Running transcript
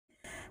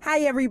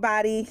Hi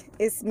everybody,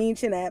 it's me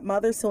Jeanette,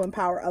 Mothers Who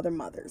Empower Other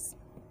Mothers.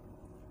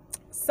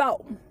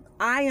 So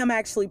I am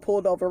actually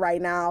pulled over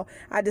right now.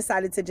 I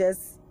decided to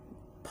just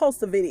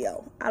post a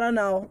video. I don't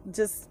know,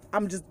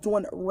 I'm just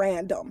doing it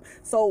random.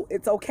 So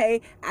it's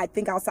okay. I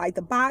think outside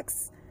the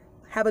box,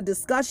 have a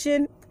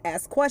discussion,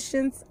 ask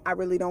questions. I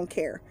really don't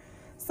care.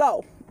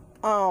 So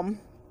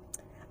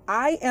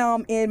I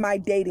am in my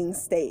dating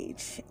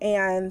stage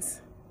and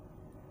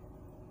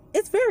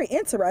it's very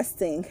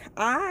interesting.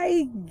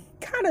 I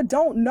kind of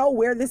don't know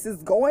where this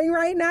is going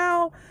right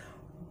now,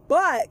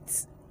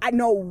 but I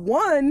know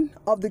one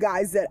of the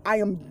guys that I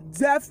am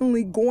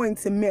definitely going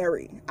to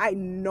marry. I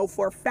know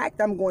for a fact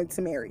I'm going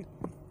to marry.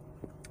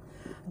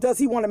 Does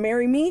he want to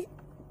marry me?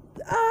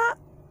 I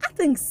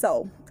think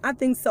so.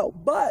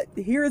 But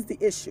here's the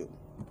issue.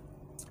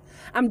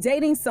 I'm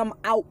dating some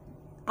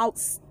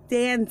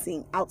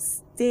outstanding,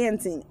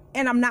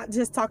 and I'm not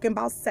just talking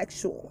about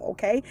sexual,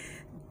 okay?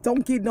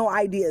 Don't get no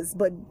ideas,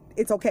 but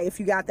it's okay if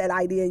you got that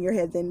idea in your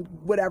head, then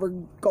whatever,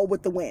 go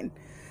with the wind.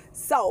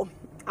 So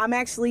I'm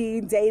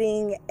actually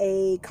dating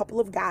a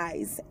couple of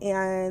guys,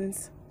 and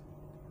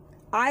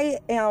I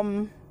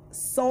am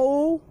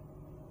so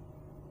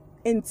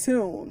in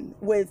tune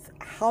with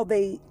how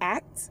they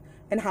act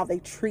and how they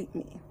treat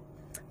me.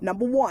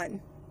 Number one,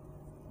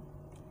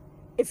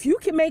 if you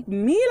can make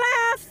me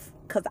laugh,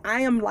 because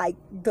I am like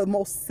the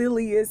most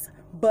silliest,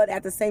 but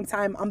at the same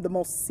time, I'm the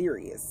most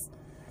serious.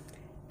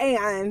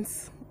 And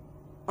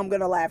I'm going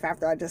to laugh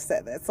after I just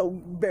said that, so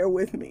bear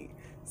with me.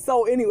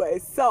 So anyway,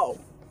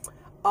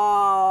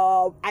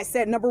 I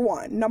said number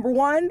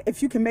one,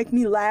 if you can make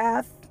me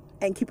laugh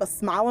and keep a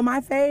smile on my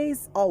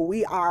face,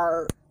 we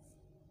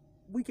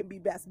can be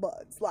best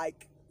buds.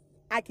 Like,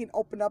 I can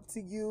open up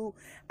to you.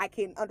 I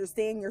can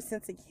understand your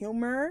sense of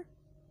humor.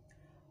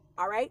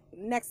 All right.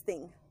 Next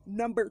thing,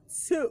 number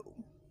two,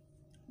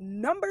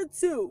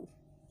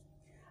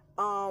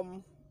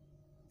 do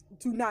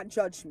not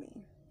judge me.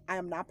 I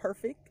am not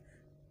perfect.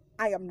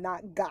 I am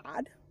not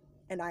God,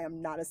 and I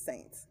am not a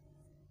saint.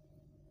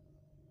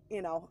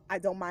 You know, I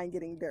don't mind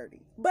getting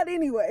dirty. But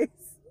anyways,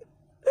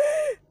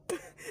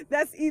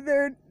 that's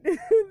either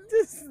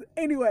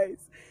anyways.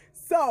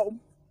 So,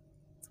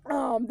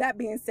 that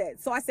being said,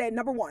 so I said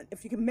number one,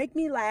 if you can make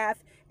me laugh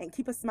and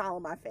keep a smile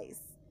on my face,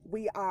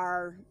 we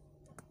are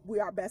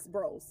best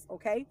bros,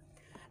 okay?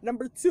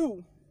 Number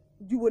two,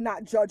 you will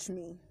not judge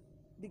me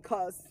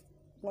because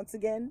once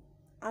again,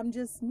 I'm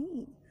just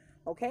me,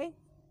 okay?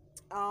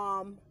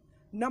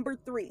 Number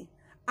three,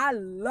 I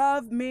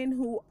love men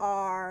who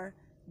are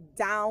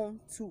down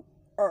to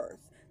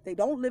earth. They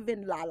don't live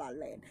in la la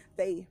land.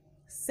 They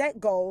set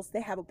goals, they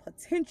have a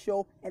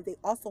potential, and they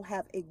also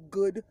have a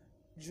good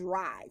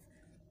drive.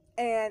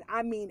 And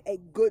I mean a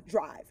good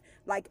drive.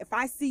 Like, if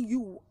I see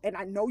you and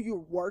I know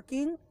you're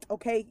working,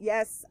 okay,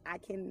 yes, I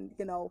can,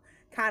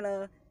 kind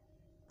of,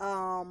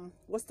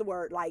 what's the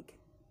word? Like,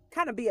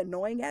 kind of be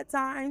annoying at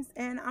times.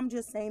 And I'm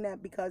just saying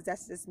that because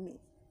that's just me.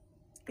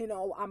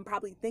 I'm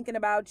probably thinking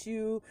about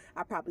you.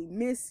 I probably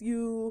miss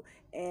you,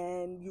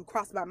 and you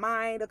crossed my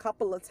mind a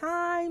couple of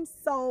times.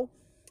 So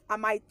I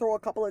might throw a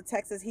couple of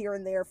texts here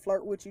and there,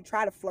 flirt with you,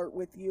 try to flirt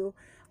with you.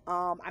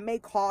 I may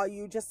call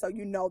you just so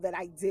you know that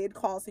I did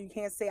call, so you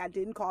can't say I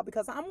didn't call,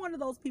 because I'm one of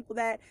those people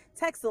that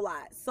text a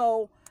lot.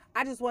 So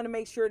I just want to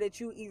make sure that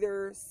you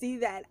either see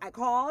that I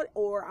called,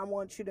 or I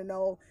want you to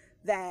know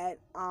that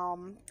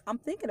I'm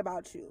thinking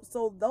about you.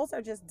 So those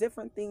are just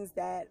different things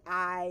that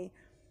I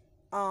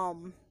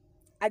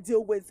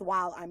deal with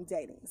while I'm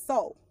dating.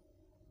 So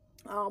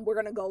we're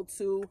going to go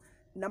to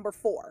number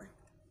four.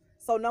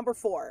 So number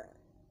four,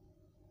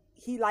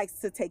 he likes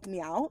to take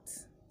me out.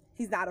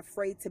 He's not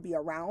afraid to be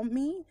around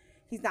me.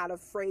 He's not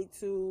afraid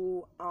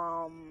to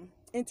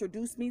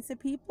introduce me to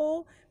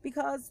people,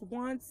 because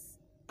once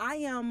I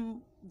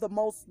am the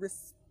most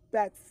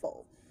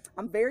respectful.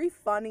 I'm very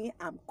funny.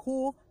 I'm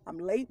cool. I'm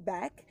laid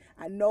back.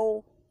 I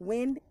know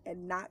when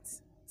and not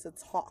to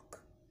talk.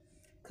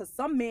 Because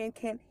some men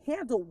can't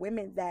handle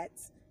women that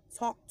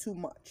talk too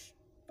much.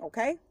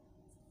 Okay?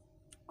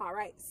 All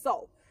right.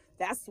 So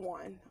that's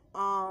one.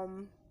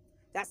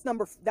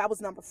 That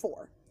was number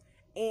four.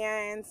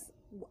 And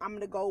I'm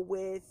going to go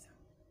with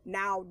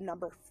now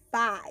number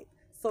five.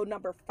 So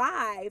number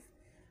five,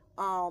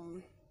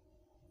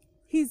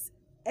 he's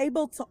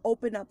able to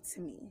open up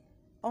to me.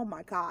 Oh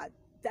my God.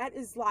 That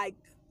is like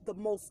the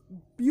most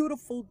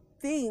beautiful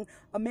thing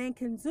a man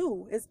can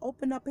do, is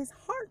open up his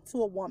heart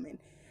to a woman.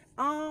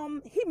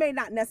 He may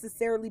not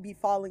necessarily be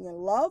falling in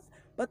love,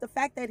 but the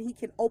fact that he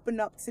can open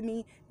up to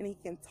me and he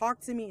can talk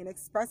to me and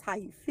express how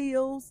he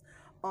feels,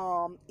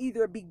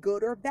 either be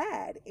good or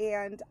bad,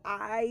 and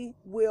I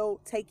will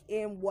take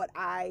in what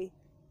I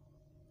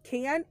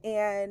can,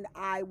 and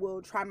I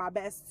will try my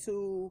best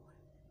to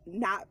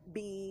not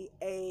be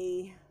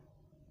a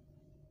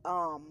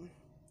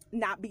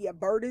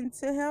burden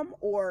to him,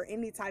 or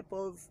any type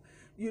of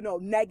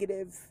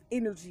negative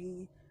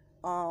energy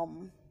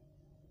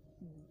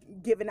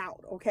given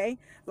out. Okay,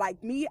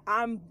 like me,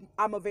 I'm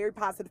a very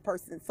positive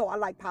person, so I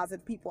like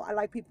positive people. I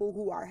like people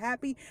who are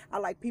happy. I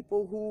like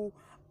people who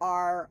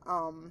are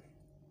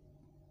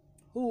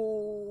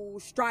who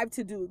strive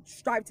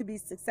to be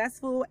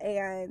successful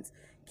and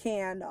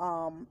can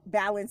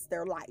balance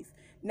their life.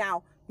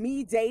 Now,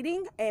 me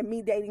dating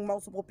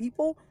multiple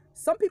people,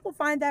 some people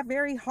find that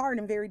very hard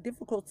and very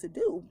difficult to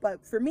do,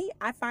 but for me,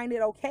 I find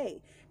it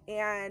okay,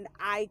 and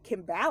I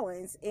can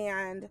balance.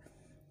 And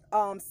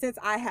since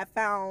I have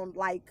found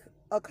like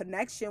a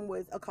connection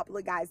with a couple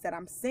of guys that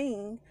I'm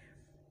seeing,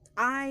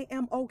 I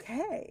am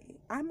okay.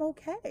 I'm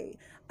okay.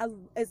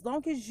 As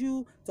long as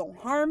you don't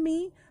harm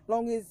me,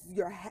 long as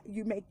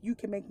you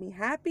can make me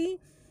happy.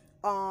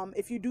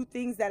 If you do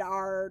things that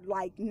are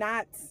like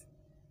not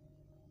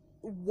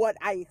what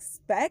I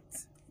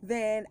expect,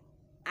 then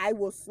I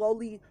will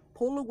slowly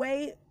pull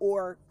away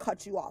or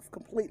cut you off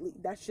completely.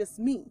 That's just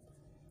me.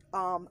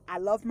 I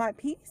love my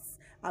peace.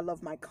 I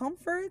love my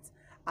comfort.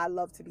 I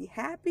love to be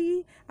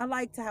happy. I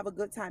like to have a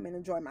good time and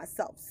enjoy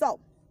myself. So,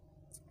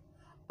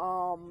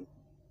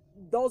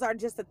 those are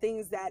just the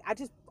things that I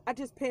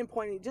just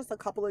pinpointed, just a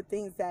couple of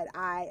things that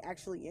I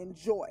actually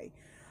enjoy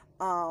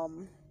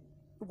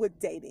with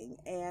dating,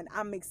 and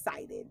I'm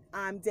excited.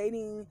 I'm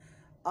dating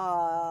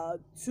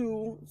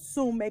to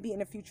soon, maybe in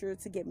the future,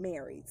 to get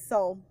married.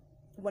 So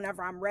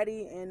whenever I'm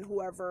ready and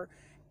whoever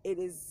it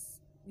is,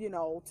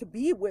 to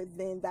be with,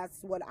 then that's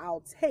what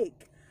I'll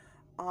take.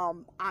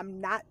 I'm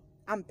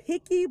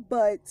picky,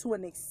 but to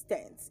an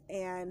extent.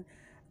 And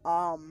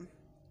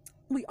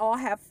we all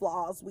have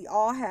flaws. We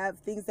all have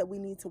things that we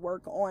need to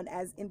work on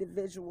as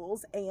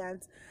individuals.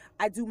 And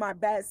I do my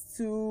best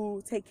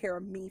to take care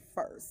of me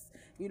first.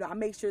 I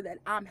make sure that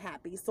I'm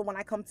happy. So when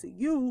I come to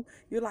you,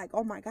 you're like,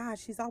 oh my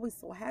gosh, she's always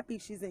so happy.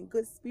 She's in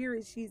good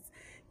spirits. She's,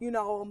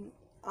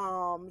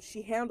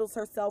 she handles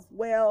herself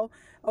well.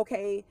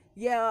 Okay.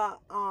 Yeah.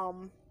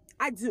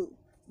 I do,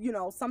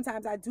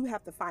 sometimes I do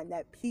have to find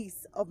that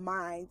peace of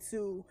mind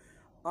to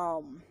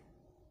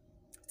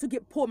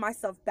pull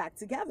myself back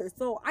together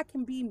so I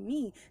can be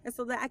me and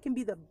so that I can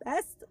be the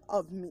best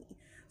of me.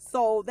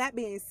 So that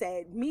being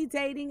said, me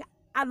dating,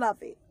 I love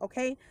it.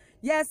 Okay.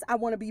 Yes, I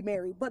want to be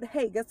married, but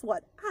hey, guess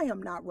what? I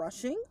am not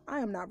rushing.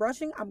 I'm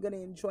going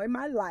to enjoy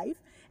my life,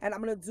 and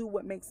I'm going to do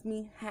what makes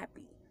me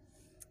happy.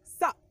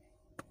 So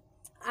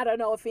I don't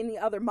know if any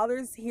other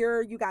mothers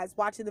here, you guys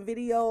watching the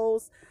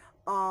videos,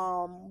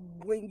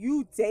 when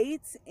you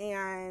date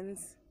and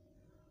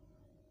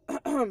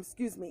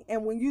excuse me,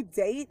 and when you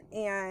date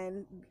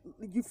and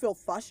you feel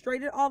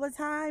frustrated all the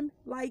time,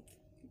 like,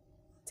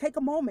 take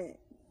a moment.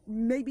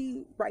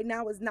 Maybe right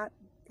now is not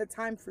the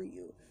time for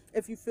you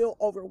if you feel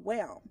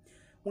overwhelmed.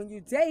 When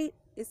you date,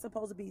 it's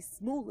supposed to be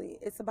smoothly.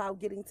 It's about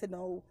getting to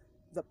know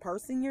the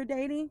person you're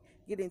dating,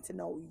 getting to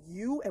know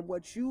you and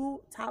what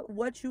you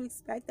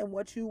expect and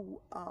what you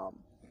I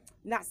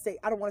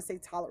don't want to say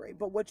tolerate,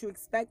 but what you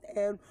expect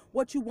and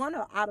what you want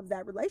out of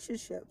that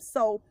relationship.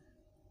 So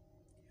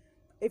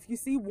if you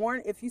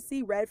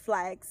see red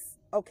flags,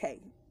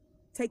 okay,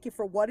 take it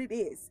for what it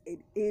is.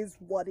 It is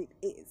what it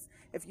is.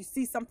 If you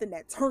see something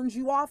that turns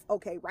you off,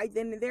 okay, right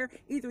then and there,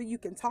 either you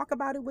can talk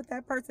about it with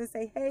that person,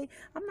 say, hey,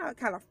 I'm not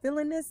kind of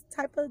feeling this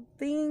type of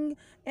thing,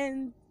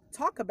 and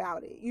talk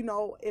about it.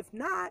 If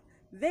not,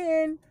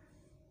 then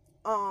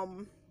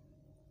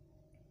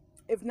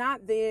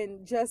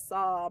just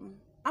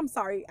I'm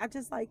sorry, I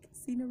just like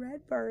seen a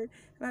red bird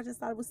and I just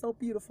thought it was so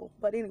beautiful.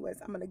 But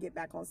anyways, I'm going to get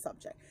back on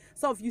subject.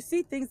 So if you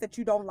see things that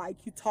you don't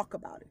like, you talk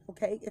about it,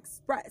 okay?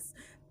 Express.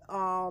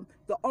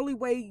 The only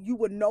way you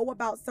would know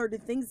about certain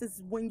things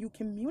is when you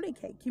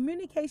communicate.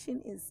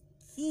 Communication is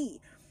key.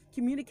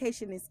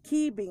 Communication is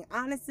key. Being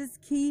honest is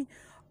key.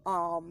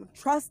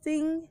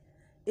 Trusting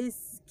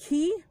is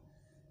key.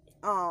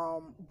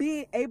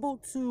 Being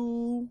able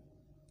to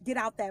get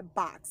out that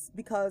box,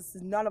 because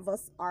none of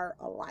us are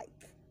alike.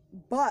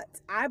 But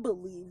I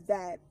believe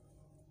that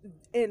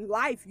in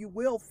life you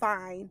will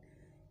find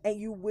and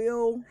you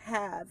will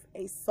have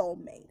a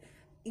soulmate.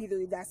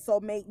 Either that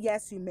soulmate,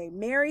 yes, you may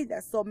marry,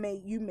 that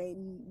soulmate you may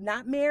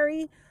not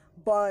marry,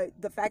 but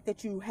the fact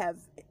that you have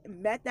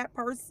met that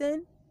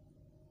person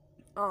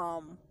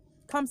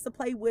comes to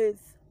play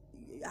with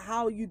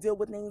how you deal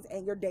with things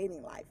and your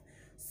dating life.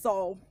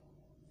 So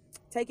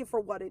take it for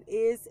what it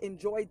is.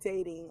 Enjoy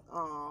dating.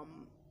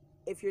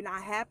 If you're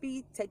not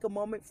happy, take a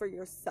moment for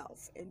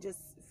yourself and just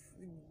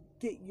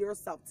get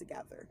yourself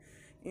together.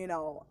 There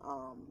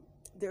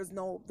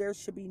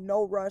should be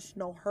no rush,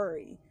 no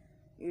hurry.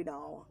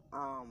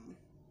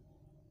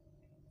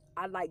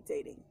 I like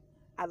dating.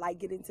 I like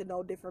getting to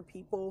know different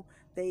people.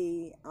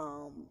 They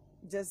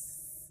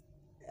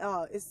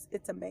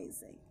it's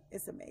amazing.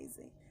 It's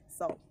amazing.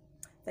 So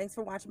thanks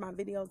for watching my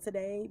video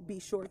today. Be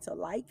sure to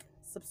like,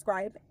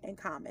 subscribe, and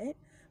comment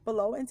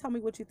below and tell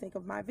me what you think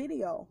of my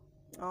video.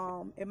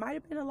 It might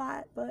have been a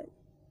lot, but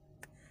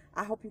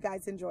I hope you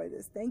guys enjoy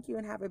this. Thank you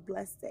and have a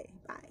blessed day.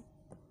 Bye.